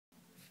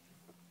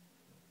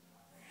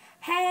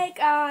Hey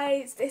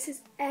guys, this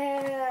is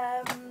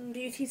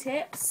Beauty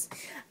Tips,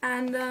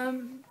 and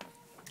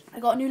I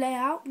got a new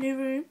layout, new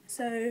room,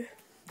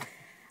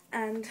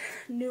 and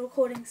new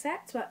recording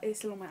set, but it's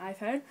still on my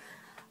iPhone.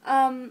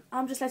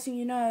 I'm just letting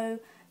you know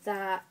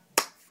that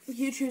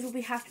YouTube will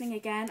be happening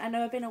again. I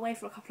know I've been away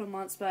for a couple of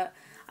months, but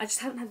I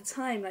just haven't had the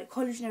time. Like,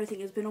 college and everything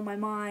has been on my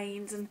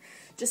mind, and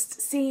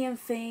just seeing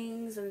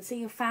things and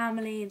seeing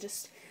family and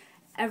just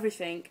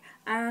everything.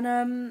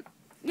 And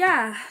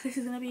yeah, this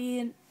is going to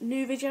be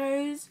new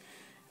videos,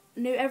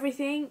 new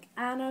everything,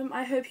 and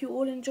I hope you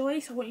all enjoy.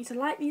 So I want you to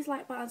like these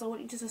like buttons, I want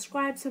you to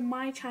subscribe to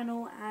my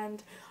channel,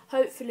 and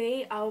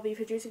hopefully I will be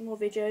producing more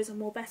videos and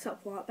more better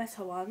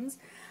ones,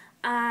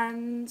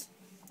 and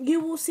you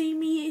will see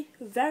me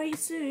very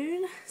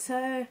soon.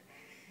 So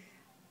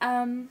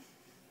and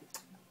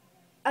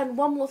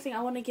one more thing,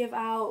 I want to give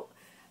out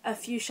a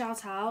few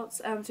shout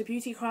outs to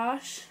Beauty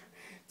Crush,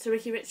 to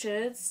Ricky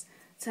Richards,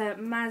 to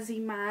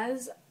Mazzy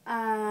Maz,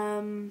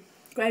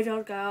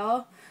 Graveyard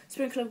Girl,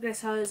 Sprinkle of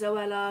Glitter,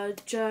 Zoella,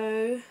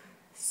 Joe,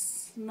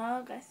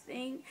 Snug, I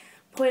think,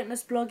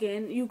 Pointless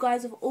Blogging. You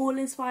guys have all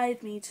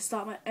inspired me to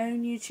start my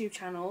own YouTube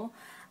channel,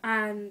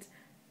 and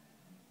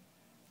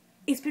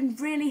it's been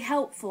really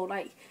helpful.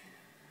 Like,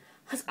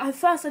 cause at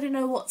first I didn't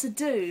know what to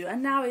do,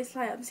 and now it's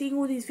like I'm seeing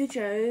all these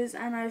videos,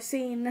 and I've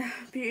seen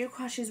Beauty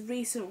Crush's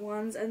recent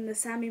ones and the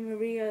Sammy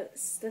Maria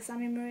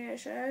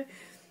show,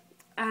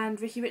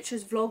 and Ricky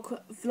Richards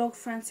vlog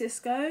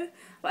Francisco,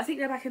 but I think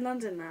they're back in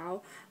London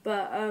now.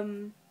 But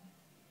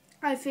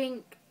I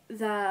think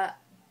that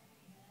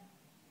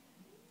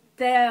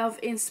they have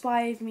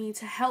inspired me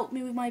to help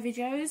me with my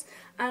videos,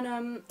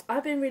 and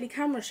I've been really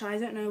camera shy. I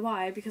don't know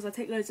why, because I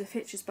take loads of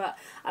pictures, but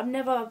I've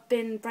never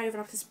been brave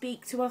enough to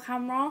speak to a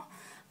camera.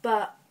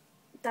 But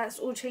that's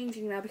all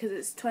changing now, because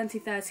it's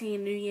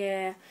 2013, new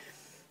year,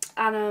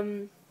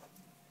 and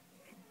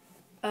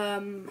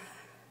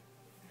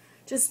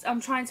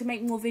I'm trying to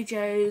make more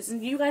videos,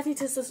 and you guys need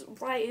to just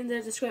write in the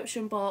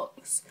description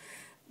box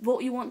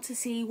what you want to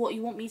see, what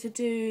you want me to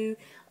do.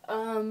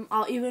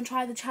 I'll even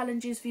try the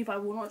challenges for you, but I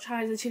will not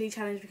try the chili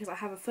challenge because I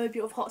have a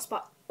phobia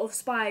of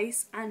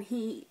spice and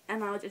heat,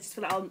 and I just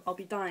feel like I'll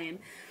be dying.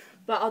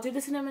 But I'll do the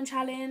cinnamon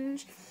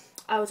challenge,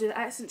 I will do the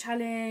accent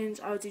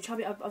challenge, I will do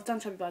chubby. I've done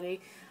Chubby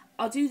Buddy.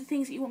 I'll do the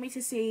things that you want me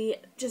to see.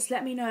 Just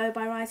let me know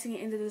by writing it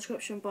in the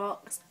description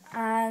box,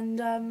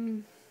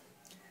 and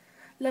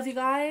love you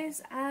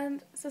guys,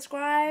 and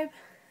subscribe,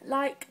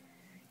 like,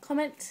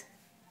 comment,